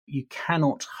you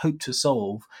cannot hope to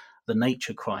solve the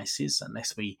nature crisis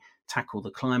unless we tackle the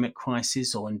climate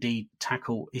crisis, or indeed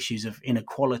tackle issues of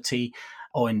inequality,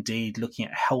 or indeed looking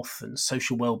at health and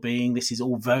social well-being. This is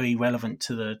all very relevant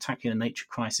to the tackling the nature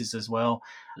crisis as well,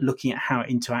 looking at how it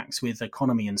interacts with the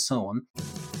economy and so on.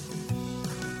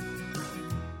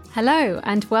 Hello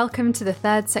and welcome to the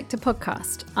Third Sector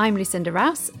podcast. I'm Lucinda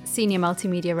Rouse, Senior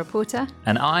Multimedia Reporter.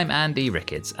 And I'm Andy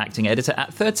Ricketts, Acting Editor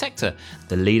at Third Sector,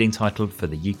 the leading title for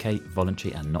the UK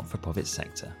voluntary and not-for-profit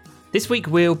sector. This week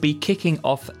we'll be kicking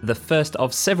off the first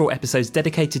of several episodes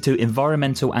dedicated to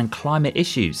environmental and climate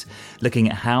issues, looking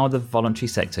at how the voluntary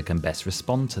sector can best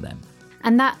respond to them.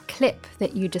 And that clip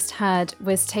that you just heard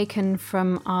was taken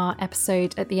from our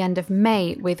episode at the end of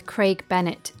May with Craig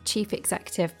Bennett, Chief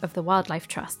Executive of the Wildlife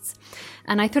Trusts.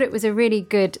 And I thought it was a really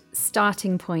good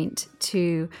starting point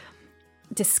to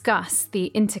discuss the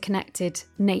interconnected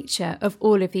nature of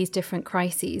all of these different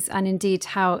crises, and indeed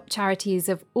how charities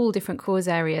of all different cause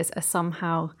areas are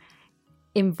somehow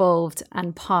involved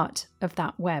and part of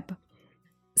that web.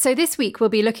 So this week we'll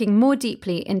be looking more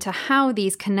deeply into how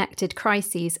these connected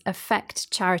crises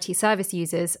affect charity service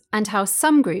users and how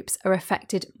some groups are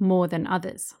affected more than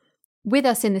others. With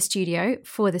us in the studio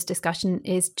for this discussion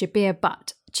is Jabir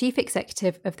Butt, Chief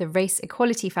Executive of the Race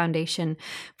Equality Foundation,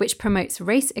 which promotes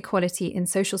race equality in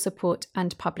social support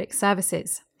and public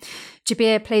services.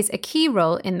 Jabir plays a key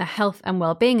role in the Health and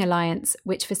Wellbeing Alliance,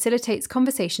 which facilitates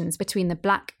conversations between the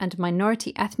Black and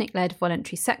minority ethnic-led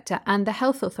voluntary sector and the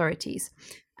health authorities.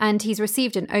 And he's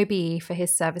received an OBE for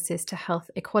his services to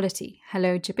health equality.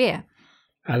 Hello, Jabir.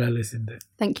 Hello, Lucinda.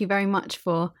 Thank you very much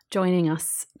for joining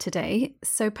us today.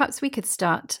 So perhaps we could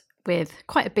start with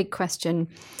quite a big question.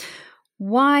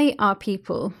 Why are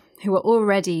people who are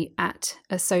already at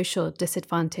a social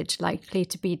disadvantage likely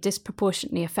to be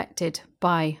disproportionately affected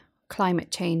by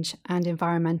climate change and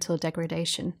environmental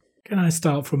degradation? Can I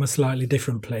start from a slightly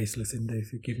different place, Lucinda,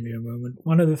 if you give me a moment?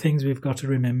 One of the things we've got to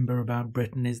remember about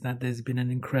Britain is that there's been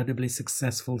an incredibly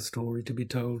successful story to be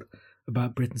told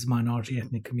about Britain's minority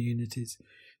ethnic communities.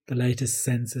 The latest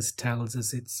census tells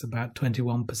us it's about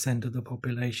 21% of the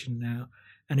population now.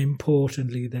 And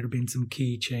importantly, there have been some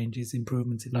key changes,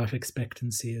 improvements in life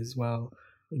expectancy as well,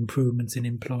 improvements in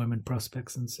employment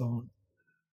prospects and so on.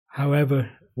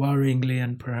 However, worryingly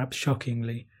and perhaps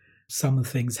shockingly, some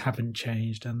things haven't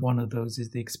changed. And one of those is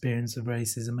the experience of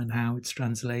racism and how it's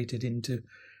translated into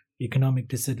economic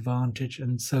disadvantage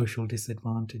and social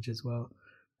disadvantage as well.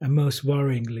 And most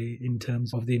worryingly, in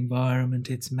terms of the environment,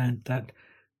 it's meant that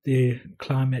the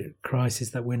climate crisis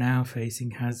that we're now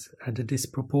facing has had a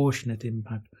disproportionate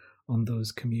impact on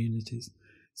those communities.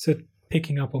 So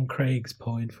picking up on Craig's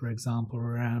point, for example,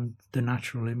 around the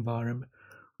natural environment,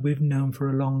 we've known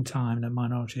for a long time that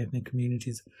minority ethnic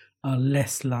communities are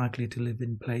less likely to live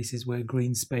in places where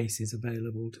green space is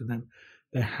available to them.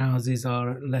 Their houses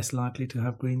are less likely to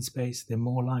have green space. They're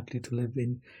more likely to live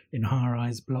in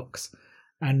high-rise blocks.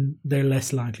 And they're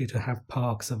less likely to have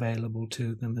parks available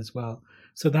to them as well.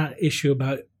 So that issue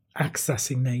about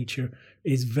accessing nature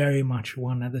is very much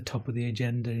one at the top of the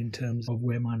agenda in terms of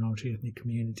where minority ethnic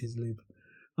communities live.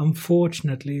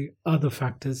 Unfortunately, other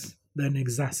factors then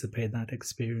exacerbate that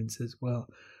experience as well.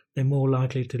 They're more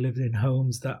likely to live in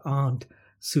homes that aren't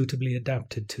suitably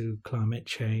adapted to climate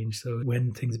change. So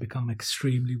when things become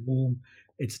extremely warm,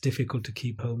 it's difficult to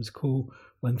keep homes cool.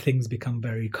 When things become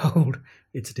very cold,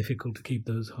 it's difficult to keep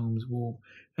those homes warm.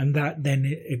 And that then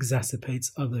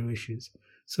exacerbates other issues.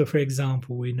 So, for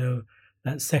example, we know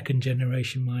that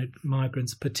second-generation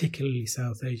migrants, particularly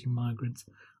South Asian migrants,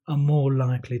 are more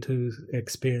likely to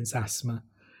experience asthma.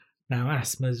 Now,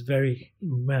 asthma is very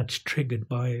much triggered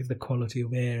by the quality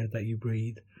of air that you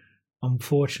breathe.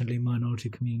 Unfortunately, minority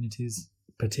communities,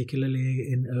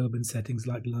 particularly in urban settings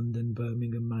like London,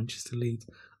 Birmingham, Manchester, Leeds,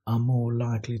 are more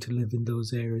likely to live in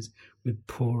those areas with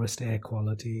poorest air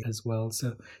quality as well.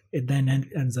 So it then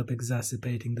ends up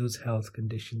exacerbating those health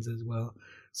conditions as well.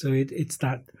 So it's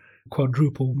that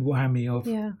quadruple whammy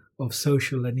of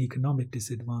social and economic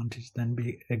disadvantage then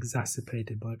be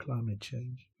exacerbated by climate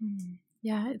change.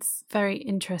 Yeah, it's very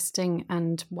interesting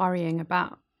and worrying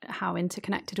about how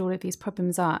interconnected all of these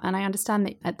problems are. And I understand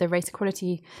that at the Race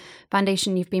Equality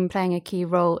Foundation, you've been playing a key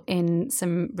role in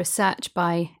some research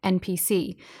by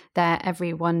NPC, their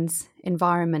Everyone's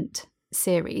Environment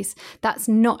series. That's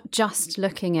not just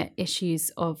looking at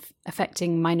issues of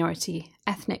affecting minority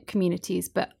ethnic communities,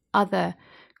 but other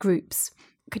groups.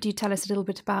 Could you tell us a little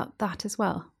bit about that as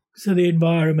well? So the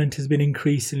environment has been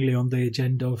increasingly on the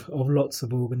agenda of lots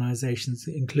of organisations,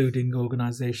 including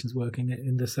organisations working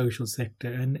in the social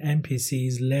sector. And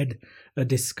NPC's led a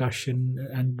discussion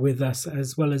and with us,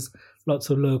 as well as lots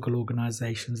of local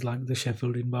organisations like the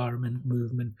Sheffield Environment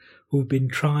Movement who've been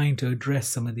trying to address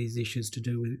some of these issues to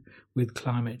do with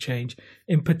climate change,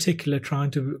 in particular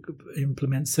trying to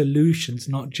implement solutions,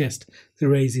 not just to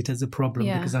raise it as a problem,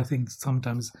 because I think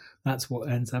sometimes that's what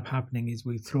ends up happening is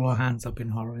we throw our hands up in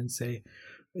horror and say,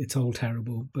 it's all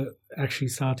terrible, but actually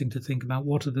starting to think about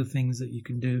what are the things that you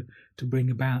can do to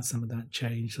bring about some of that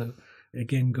change. So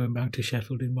again, going back to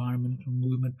Sheffield Environmental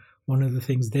Movement, one of the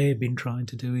things they've been trying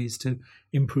to do is to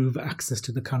improve access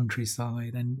to the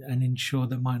countryside and ensure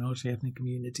that minority ethnic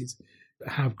communities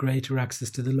have greater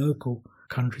access to the local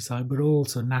countryside, but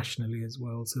also nationally as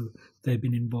well. So they've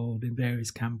been involved in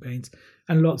various campaigns,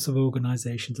 and lots of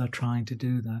organisations are trying to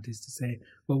do that, is to say,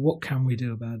 well, what can we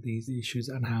do about these issues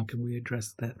and how can we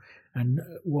address that? And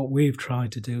what we've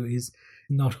tried to do is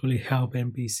not only help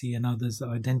MPC and others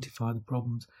identify the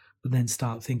problems, but then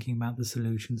start thinking about the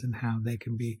solutions and how they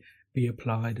can be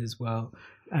applied as well.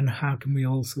 And how can we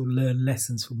also learn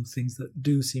lessons from things that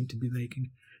do seem to be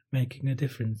making a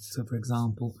difference. So, for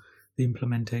example, the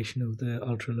implementation of the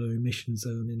ultra-low emission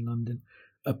zone in London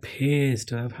appears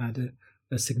to have had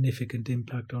a significant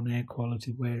impact on air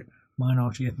quality where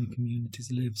minority ethnic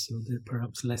communities live, so there are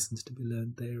perhaps lessons to be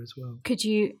learned there as well. Could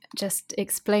you just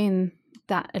explain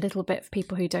that a little bit for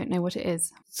people who don't know what it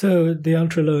is? So the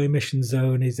ultra-low emission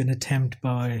zone is an attempt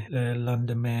by the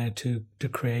London Mayor to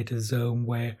create a zone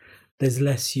where there's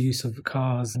less use of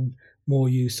cars and more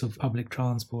use of public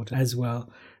transport as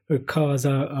well. Cars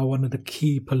are one of the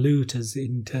key polluters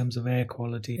in terms of air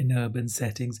quality in urban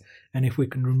settings, and if we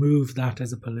can remove that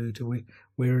as a polluter,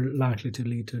 we're likely to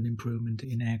lead to an improvement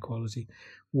in air quality.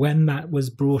 When that was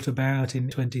brought about in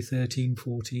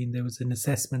 2013-14, there was an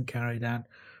assessment carried out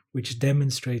which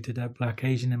demonstrated that Black,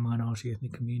 Asian and minority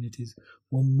ethnic communities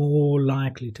were more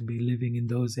likely to be living in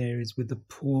those areas with the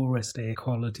poorest air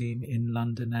quality in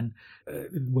London, and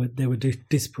they were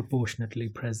disproportionately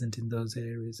present in those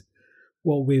areas.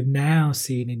 What we've now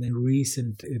seen in the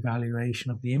recent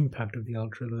evaluation of the impact of the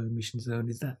ultra-low emission zone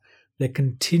is that they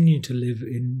continue to live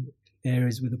in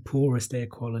areas with the poorest air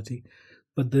quality,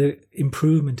 but the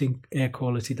improvement in air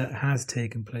quality that has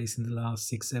taken place in the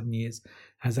last 6-7 years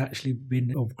has actually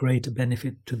been of greater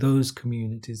benefit to those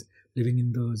communities living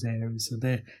in those areas. So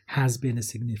there has been a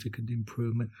significant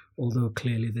improvement, although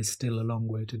clearly there's still a long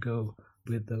way to go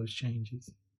with those changes.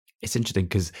 It's interesting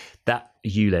because that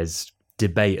ULEZ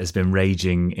debate has been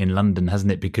raging in London,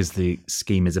 hasn't it? Because the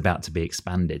scheme is about to be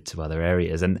expanded to other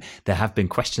areas. And there have been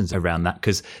questions around that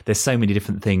because there's so many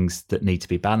different things that need to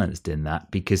be balanced in that.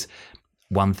 Because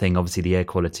one thing, obviously, the air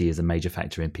quality is a major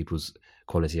factor in people's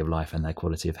quality of life and their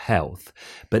quality of health.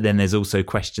 But then there's also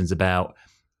questions about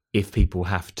if people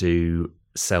have to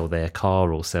sell their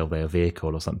car or sell their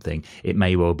vehicle or something, it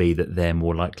may well be that they're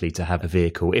more likely to have a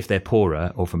vehicle. If they're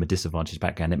poorer or from a disadvantaged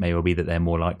background, it may well be that they're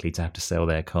more likely to have to sell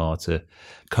their car to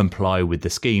comply with the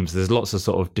schemes. There's lots of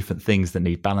sort of different things that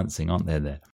need balancing, aren't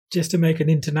there? Just to make an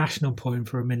international point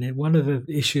for a minute, one of the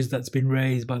issues that's been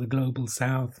raised by the Global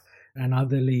South and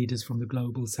other leaders from the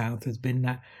Global South has been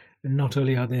that not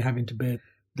only are they having to bear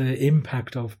the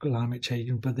impact of climate change,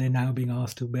 but they're now being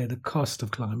asked to bear the cost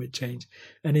of climate change.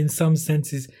 And in some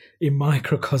senses, in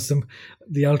microcosm,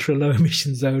 the ultra-low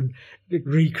emission zone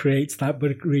recreates that,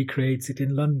 but it recreates it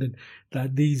in London,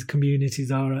 that these communities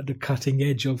are at the cutting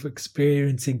edge of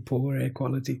experiencing poor air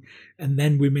quality. And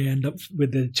then we may end up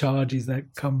with the charges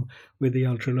that come with the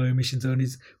ultra-low emission zone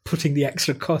is putting the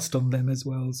extra cost on them as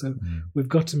well. So we've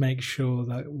got to make sure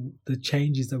that the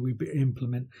changes that we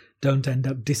implement don't end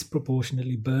up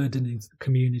disproportionately burdening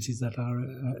communities that are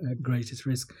at greatest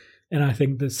risk. And I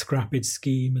think the scrappage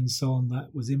scheme and so on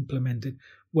that was implemented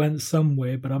went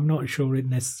somewhere, but I'm not sure it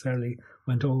necessarily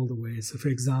went all the way. So, for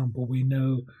example, we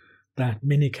know that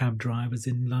minicab drivers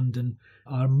in London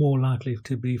are more likely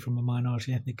to be from a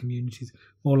minority ethnic communities,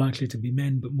 more likely to be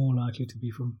men, but more likely to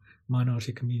be from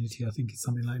minority community. I think it's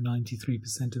something like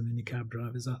 93% of minicab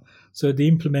drivers are. So the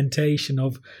implementation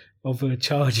of a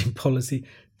charging policy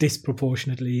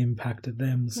disproportionately impacted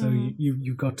them. So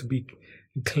you've got to be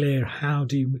clear, how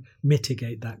do you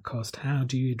mitigate that cost? How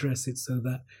do you address it so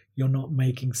that you're not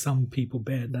making some people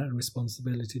bear that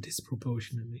responsibility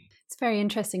disproportionately? It's very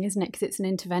interesting, isn't it? Because it's an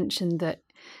intervention that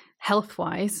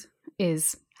health-wise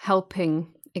is helping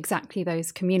exactly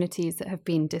those communities that have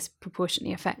been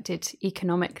disproportionately affected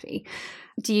economically.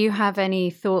 Do you have any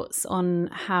thoughts on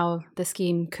how the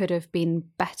scheme could have been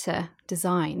better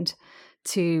designed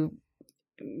to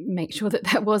make sure that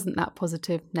there wasn't that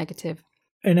positive, negative?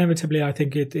 Inevitably, I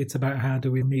think it's about how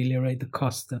do we ameliorate the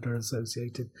costs that are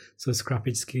associated. So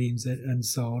scrappage schemes and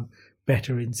so on,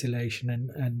 better insulation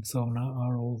and so on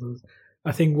are all those.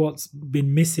 I think what's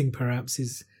been missing perhaps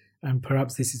is And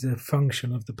perhaps this is a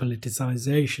function of the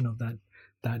politicization of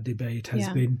that debate has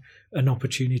been an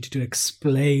opportunity to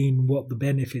explain what the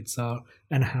benefits are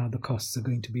and how the costs are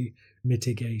going to be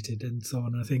mitigated and so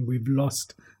on. I think we've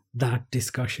lost that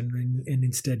discussion and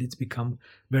instead it's become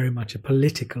very much a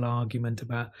political argument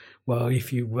about, well,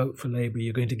 if you vote for Labour,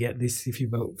 you're going to get this. If you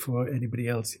vote for anybody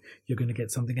else, you're going to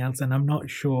get something else. And I'm not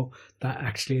sure that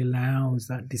actually allows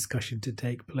that discussion to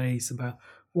take place about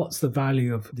what's the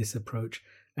value of this approach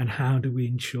and how do we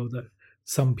ensure that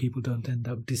some people don't end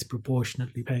up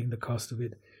disproportionately paying the cost of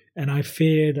it. And I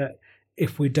fear that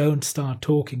if we don't start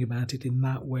talking about it in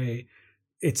that way,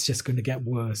 it's just going to get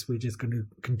worse. We're just going to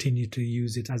continue to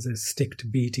use it as a stick to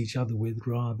beat each other with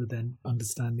rather than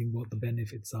understanding what the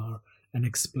benefits are and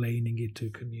explaining it to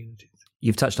communities.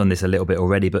 You've touched on this a little bit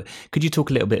already, but could you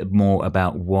talk a little bit more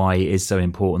about why it is so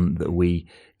important that we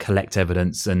collect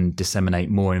evidence and disseminate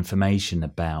more information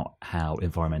about how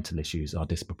environmental issues are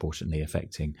disproportionately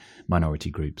affecting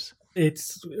minority groups?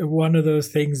 It's one of those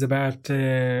things about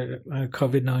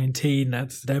COVID-19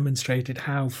 that's demonstrated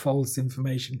how false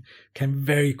information can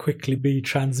very quickly be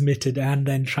transmitted and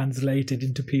then translated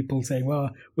into people saying,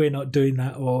 well, we're not doing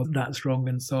that or that's wrong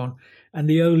and so on. And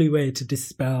the only way to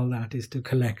dispel that is to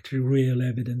collect real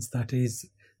evidence that is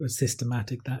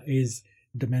systematic, that is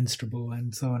demonstrable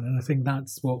and so on. And I think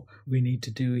that's what we need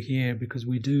to do here, because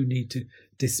we do need to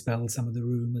dispel some of the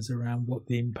rumours around what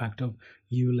the impact of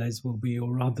ULEZ will be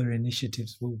or other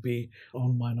initiatives will be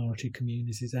on minority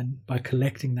communities. And by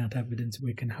collecting that evidence,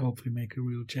 we can hopefully make a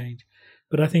real change.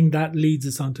 But I think that leads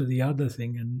us on to the other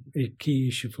thing, and a key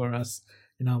issue for us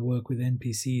in our work with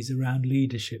NPCs around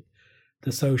leadership.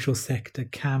 The social sector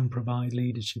can provide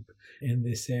leadership in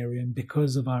this area, and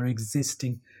because of our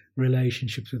existing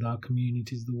relationships with our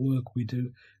communities, the work we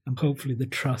do, and hopefully the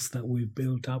trust that we've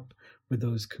built up with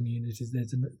those communities,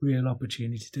 there's a real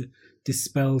opportunity to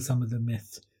dispel some of the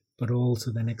myths, but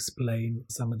also then explain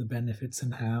some of the benefits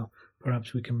and how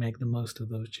perhaps we can make the most of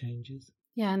those changes.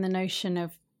 Yeah, and the notion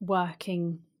of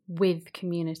working with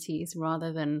communities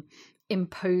rather than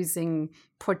imposing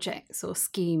projects or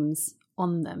schemes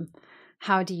on them.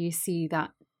 How do you see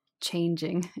that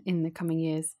changing in the coming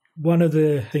years? One of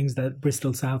the things that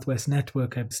Bristol Southwest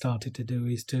Network have started to do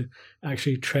is to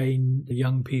actually train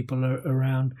young people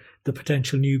around the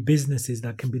potential new businesses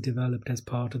that can be developed as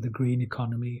part of the green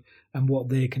economy and what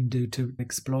they can do to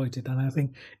exploit it. And I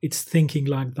think it's thinking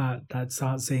like that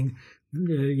starts saying,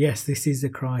 yes, this is a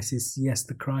crisis. Yes,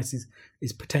 the crisis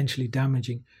is potentially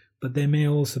damaging, but there may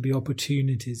also be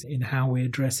opportunities in how we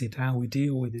address it, how we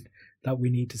deal with it, that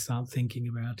we need to start thinking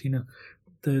about.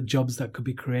 The jobs that could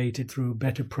be created through a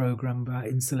better program about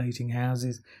insulating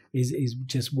houses is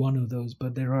just one of those,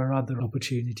 but there are other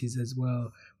opportunities as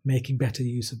well, making better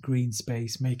use of green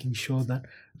space, making sure that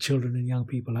children and young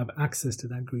people have access to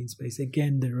that green space.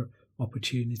 Again, there are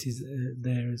opportunities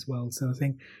there as well. So I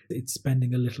think it's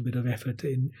spending a little bit of effort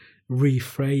in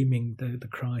reframing the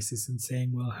crisis and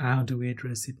saying, well, how do we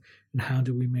address it and how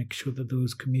do we make sure that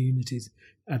those communities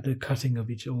at the cutting of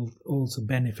it also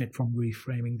benefit from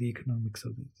reframing the economics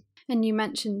of it. And you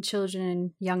mentioned children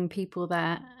and young people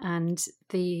there, and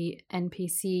the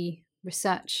NPC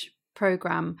research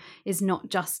programme is not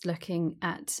just looking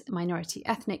at minority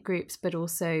ethnic groups, but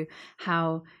also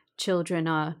how children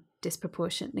are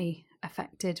disproportionately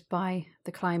affected by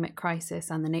the climate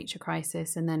crisis and the nature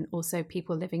crisis, and then also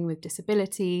people living with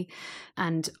disability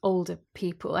and older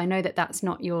people. I know that that's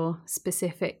not your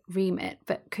specific remit,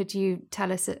 but could you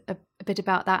tell us a bit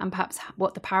about that and perhaps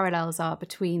what the parallels are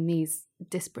between these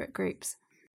disparate groups?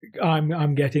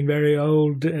 I'm getting very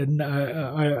old, and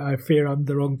I fear I'm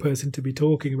the wrong person to be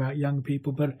talking about young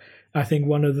people, but I think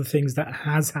one of the things that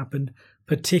has happened,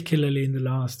 particularly in the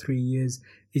last 3 years,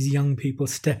 is young people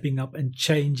stepping up and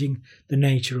changing the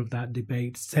nature of that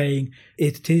debate, saying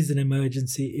it is an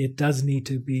emergency, it does need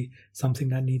to be something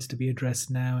that needs to be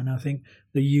addressed now. And I think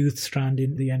the youth strand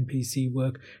in the NPC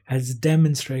work has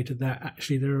demonstrated that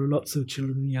actually there are lots of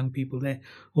children and young people there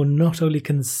who are not only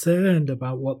concerned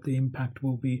about what the impact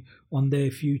will be on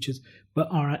their futures, but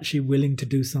are actually willing to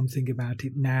do something about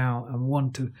it now and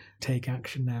want to take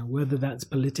action now, whether that's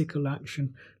political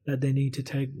action that they need to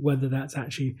take, whether that's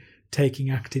actually taking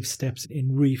active steps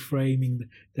in reframing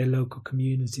their local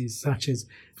communities, such as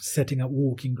setting up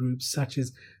walking groups, such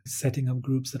as setting up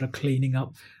groups that are cleaning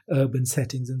up urban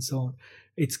settings and so on.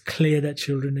 It's clear that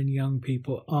children and young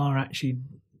people are actually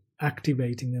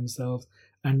activating themselves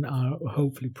and are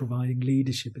hopefully providing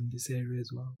leadership in this area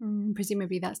as well.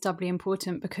 Presumably that's doubly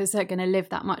important because they're going to live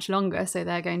that much longer, so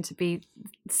they're going to be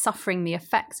suffering the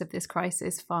effects of this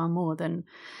crisis far more than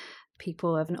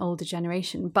people of an older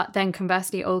generation. But then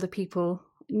conversely, older people,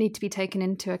 need to be taken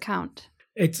into account?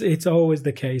 It's always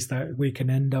the case that we can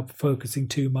end up focusing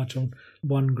too much on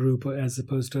one group as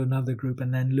opposed to another group,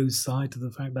 and then lose sight of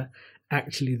the fact that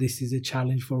actually this is a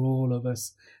challenge for all of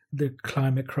us. The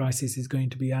climate crisis is going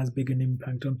to be as big an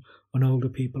impact on older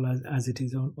people as it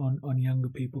is on younger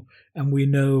people. And we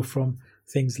know from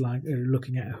things like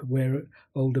looking at where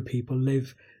older people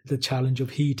live, the challenge of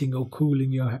heating or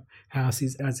cooling your house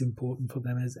is as important for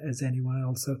them as anyone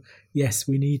else. So yes,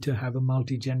 we need to have a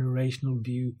multi-generational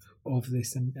view of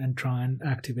this and try and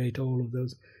activate all of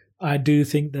those. I do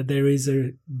think that there is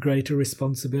a greater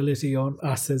responsibility on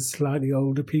us as slightly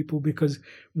older people, because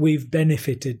we've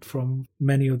benefited from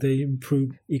many of the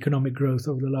improved economic growth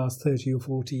over the last 30 or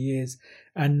 40 years.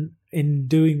 And in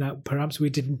doing that, perhaps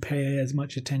we didn't pay as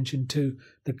much attention to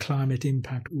the climate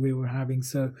impact we were having.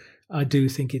 So I do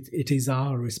think it is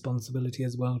our responsibility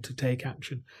as well to take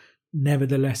action.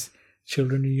 Nevertheless,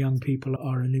 children and young people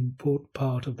are an important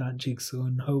part of that jigsaw,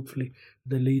 and hopefully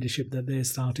the leadership that they're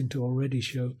starting to already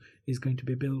show is going to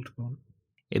be built on.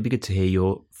 It'd be good to hear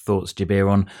your thoughts,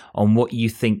 Jabir, on what you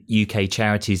think UK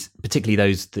charities, particularly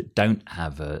those that don't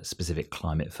have a specific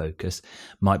climate focus,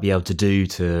 might be able to do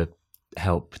to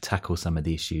help tackle some of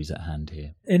the issues at hand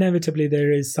here. Inevitably,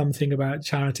 there is something about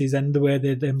charities and the way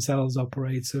they themselves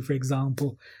operate. So, for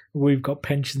example, we've got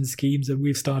pension schemes, and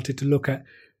we've started to look at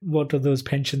what are those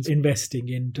pensions investing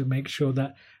in to make sure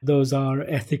that those are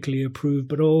ethically approved,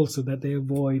 but also that they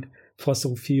avoid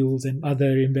fossil fuels and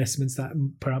other investments that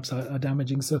perhaps are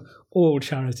damaging. So all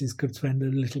charities could spend a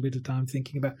little bit of time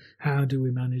thinking about how do we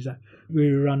manage that.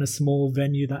 We run a small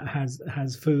venue that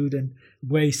has food and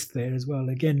waste there as well.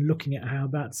 Again, looking at how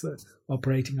that's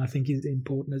operating, I think is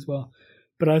important as well.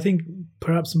 But I think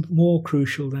perhaps more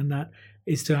crucial than that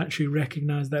is to actually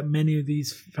recognise that many of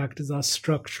these factors are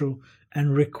structural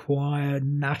and require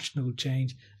national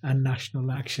change and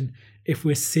national action. If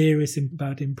we're serious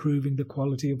about improving the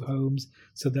quality of homes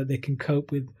so that they can cope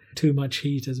with too much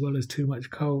heat as well as too much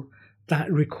cold,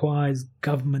 that requires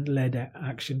government-led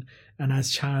action. And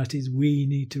as charities, we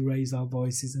need to raise our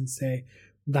voices and say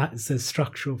that's a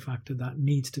structural factor that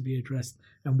needs to be addressed,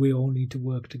 and we all need to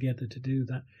work together to do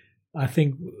that. I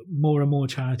think more and more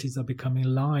charities are becoming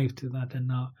alive to that and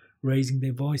are raising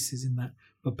their voices in that,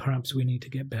 but perhaps we need to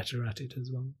get better at it as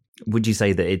well. Would you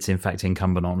say that it's in fact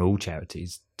incumbent on all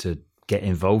charities to get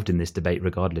involved in this debate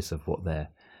regardless of what their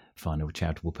final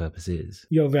charitable purpose is?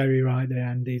 You're very right there,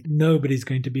 Andy. Nobody's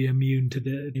going to be immune to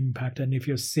the impact, and if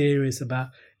you're serious about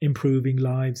improving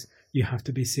lives, you have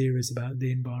to be serious about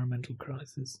the environmental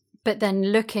crisis. But then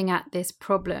looking at this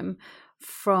problem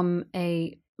from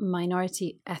a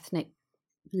minority ethnic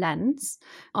lens,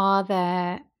 are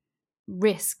there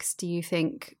risks, do you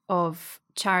think, of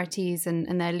charities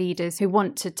and their leaders who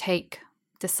want to take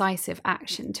decisive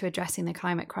action to addressing the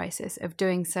climate crisis, of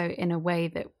doing so in a way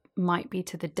that might be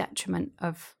to the detriment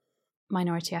of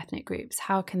minority ethnic groups?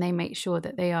 How can they make sure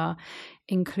that they are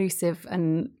inclusive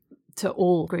and to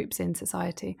all groups in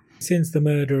society? Since the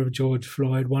murder of George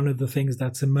Floyd, one of the things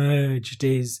that's emerged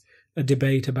is a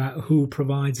debate about who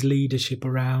provides leadership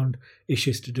around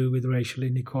issues to do with racial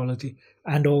inequality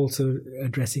and also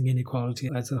addressing inequality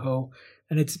as a whole.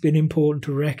 And it's been important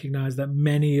to recognise that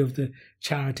many of the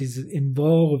charities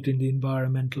involved in the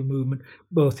environmental movement,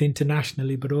 both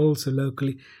internationally but also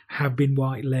locally, have been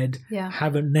white-led,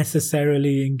 haven't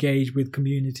necessarily engaged with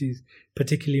communities,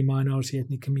 particularly minority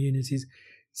ethnic communities.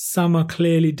 Some are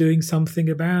clearly doing something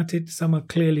about it. Some are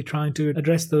clearly trying to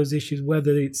address those issues.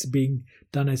 Whether it's being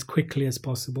done as quickly as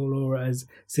possible or as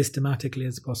systematically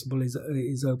as possible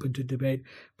is open to debate.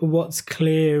 But what's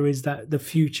clear is that the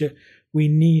future, we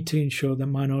need to ensure that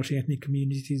minority ethnic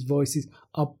communities' voices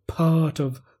are part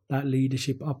of that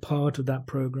leadership, are part of that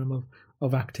programme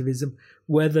of activism,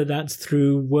 whether that's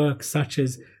through work such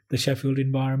as the Sheffield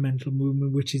Environmental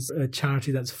Movement, which is a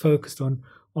charity that's focused on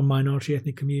minority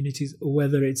ethnic communities, or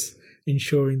whether it's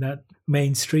ensuring that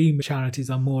mainstream charities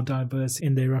are more diverse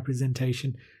in their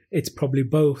representation. It's probably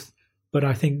both, but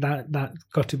I think that's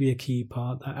got to be a key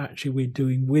part that actually we're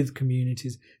doing with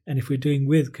communities. And if we're doing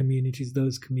with communities,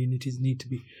 those communities need to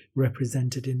be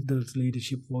represented in those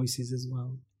leadership voices as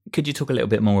well. Could you talk a little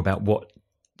bit more about what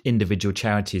individual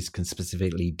charities can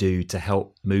specifically do to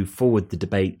help move forward the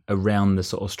debate around the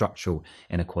sort of structural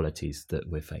inequalities that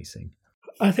we're facing?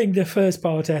 I think the first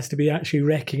part has to be actually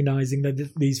recognising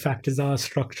that these factors are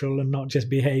structural and not just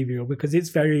behavioural, because it's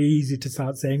very easy to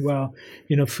start saying, well,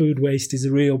 food waste is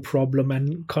a real problem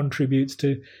and contributes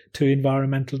to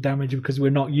environmental damage because we're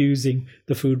not using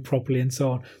the food properly and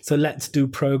so on. So let's do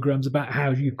programmes about how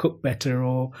you cook better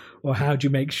or how do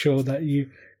you make sure that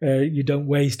you you don't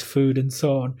waste food and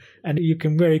so on. And you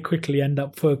can very quickly end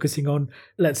up focusing on,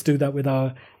 let's do that with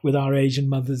our Asian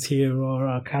mothers here or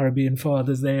our Caribbean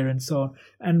fathers there and so on.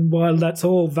 And while that's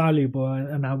all valuable,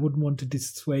 and I wouldn't want to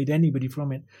dissuade anybody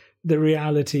from it, the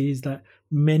reality is that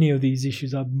many of these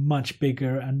issues are much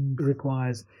bigger and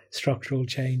requires structural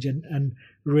change. And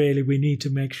really, we need to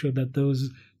make sure that those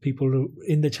people who,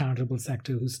 in the charitable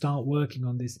sector who start working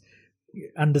on this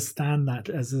understand that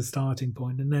as a starting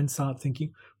point, and then start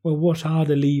thinking, well, what are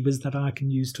the levers that I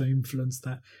can use to influence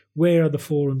that? Where are the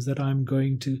forums that I'm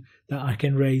going to, that I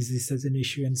can raise this as an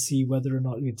issue and see whether or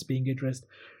not it's being addressed?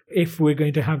 If we're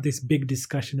going to have this big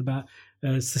discussion about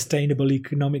sustainable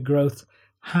economic growth,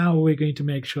 how are we going to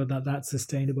make sure that that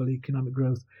sustainable economic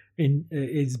growth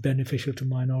is beneficial to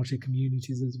minority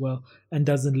communities as well, and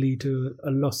doesn't lead to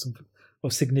a loss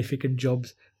of significant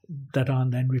jobs that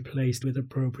aren't then replaced with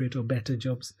appropriate or better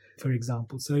jobs, for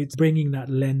example. So it's bringing that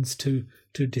lens to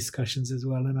discussions as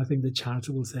well. And I think the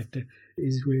charitable sector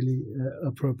is really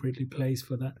appropriately placed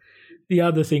for that. The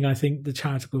other thing I think the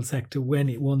charitable sector, when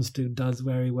it wants to, does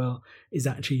very well is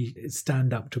actually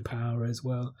stand up to power as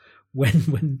well.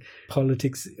 When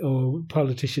politics or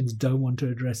politicians don't want to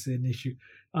address an issue,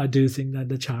 I do think that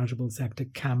the charitable sector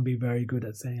can be very good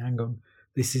at saying, hang on,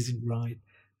 this isn't right,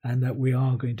 and that we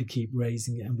are going to keep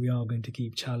raising it and we are going to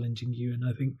keep challenging you. And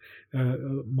I think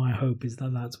my hope is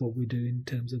that that's what we do in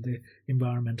terms of the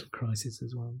environmental crisis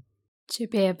as well.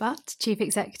 Jabir Butt, Chief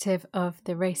Executive of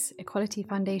the Race Equality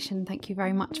Foundation, thank you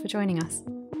very much for joining us.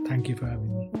 Thank you for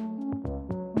having me.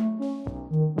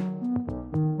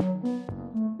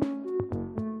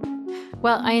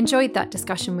 Well, I enjoyed that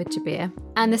discussion with Jabir,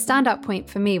 and the standout point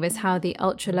for me was how the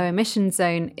ultra-low emission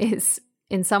zone is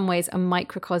in some ways a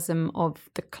microcosm of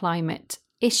the climate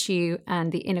issue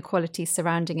and the inequalities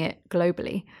surrounding it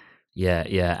globally.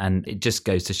 Yeah, and it just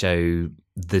goes to show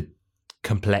the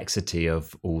complexity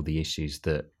of all the issues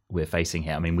that we're facing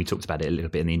here. I mean, we talked about it a little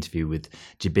bit in the interview with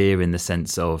Jabir, in the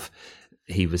sense of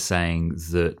he was saying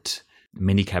that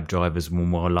minicab drivers were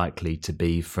more likely to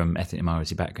be from ethnic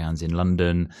minority backgrounds in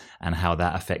London, and how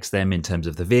that affects them in terms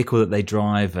of the vehicle that they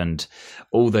drive and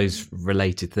all those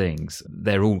related things.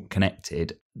 They're all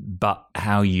connected, but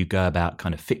how you go about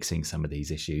kind of fixing some of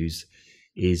these issues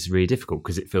is really difficult,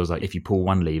 because it feels like if you pull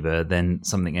one lever, then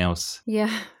something else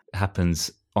happens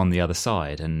on the other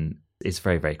side, and it's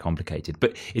very, very complicated.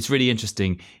 But it's really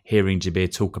interesting hearing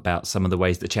Jabir talk about some of the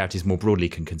ways that charities more broadly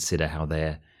can consider how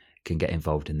they can get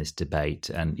involved in this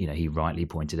debate. And, you know, he rightly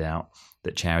pointed out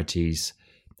that charities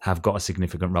have got a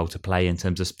significant role to play in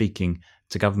terms of speaking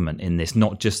to government in this,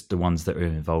 not just the ones that are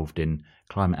involved in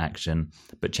climate action,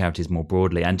 but charities more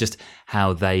broadly, and just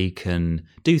how they can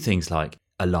do things like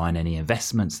align any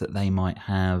investments that they might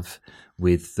have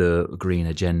with the green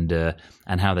agenda,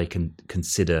 and how they can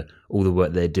consider all the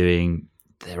work they're doing,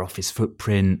 their office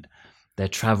footprint, their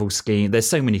travel scheme. There's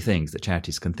so many things that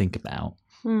charities can think about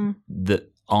that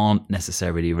aren't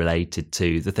necessarily related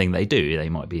to the thing they do. They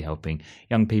might be helping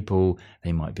young people,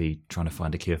 they might be trying to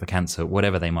find a cure for cancer,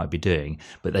 whatever they might be doing,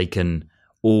 but they can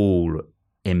all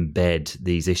embed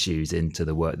these issues into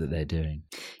the work that they're doing.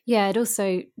 Yeah, it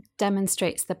also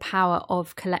demonstrates the power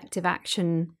of collective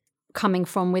action coming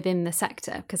from within the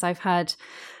sector, because I've heard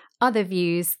other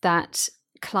views that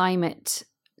climate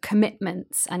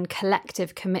commitments and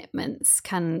collective commitments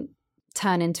can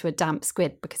turn into a damp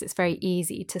squid, because it's very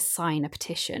easy to sign a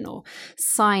petition or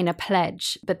sign a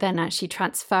pledge, but then actually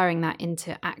transferring that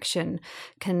into action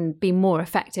can be more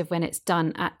effective when it's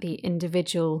done at the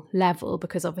individual level,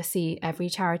 because obviously every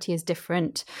charity is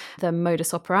different. The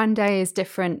modus operandi is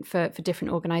different for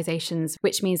different organizations,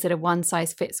 which means that a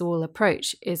one-size-fits-all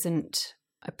approach isn't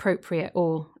appropriate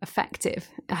or effective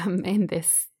in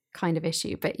this kind of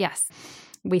issue. But yes,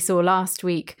 we saw last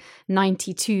week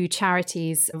 92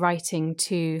 charities writing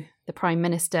to the Prime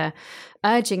Minister,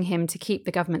 urging him to keep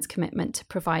the government's commitment to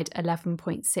provide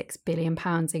 £11.6 billion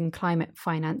in climate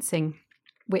financing,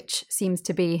 which seems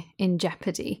to be in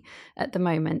jeopardy at the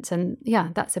moment. And yeah,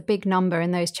 that's a big number.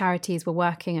 And those charities were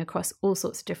working across all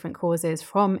sorts of different causes,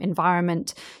 from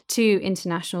environment to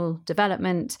international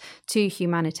development to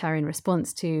humanitarian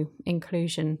response to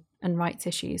inclusion and rights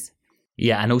issues.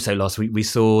 Yeah, and also last week we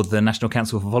saw the National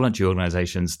Council for Voluntary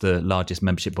Organisations, the largest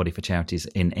membership body for charities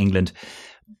in England,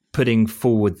 putting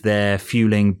forward their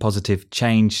Fueling Positive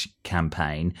Change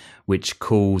campaign, which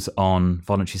calls on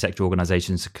voluntary sector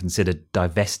organisations to consider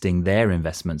divesting their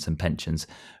investments and pensions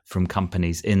from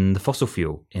companies in the fossil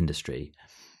fuel industry.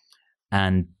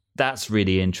 And that's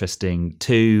really interesting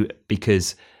too,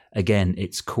 because again,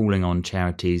 it's calling on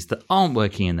charities that aren't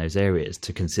working in those areas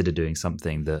to consider doing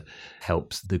something that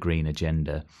helps the green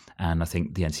agenda. And I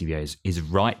think the NCVA is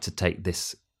right to take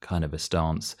this kind of a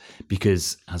stance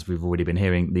because, as we've already been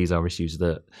hearing, these are issues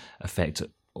that affect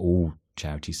all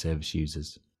charity service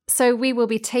users. So we will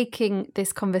be taking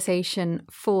this conversation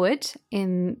forward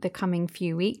in the coming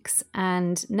few weeks,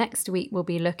 and next week we'll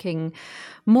be looking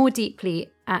more deeply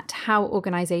at how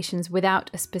organisations without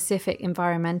a specific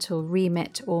environmental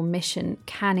remit or mission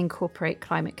can incorporate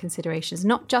climate considerations,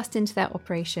 not just into their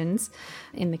operations,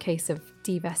 in the case of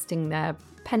divesting their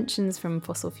pensions from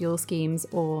fossil fuel schemes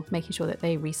or making sure that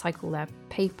they recycle their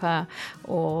paper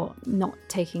or not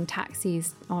taking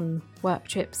taxis on work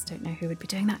trips. Don't know who would be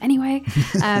doing that anyway.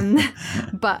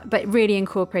 But really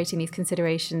incorporating these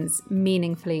considerations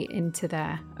meaningfully into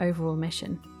their overall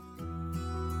mission.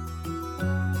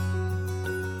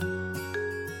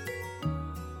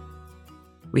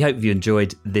 We hope you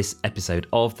enjoyed this episode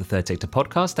of the Third Sector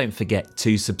podcast. Don't forget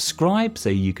to subscribe so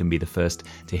you can be the first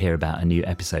to hear about a new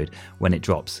episode when it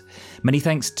drops. Many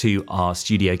thanks to our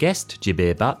studio guest,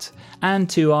 Jabir Butt, and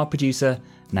to our producer,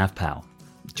 Nav Powell.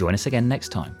 Join us again next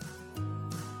time.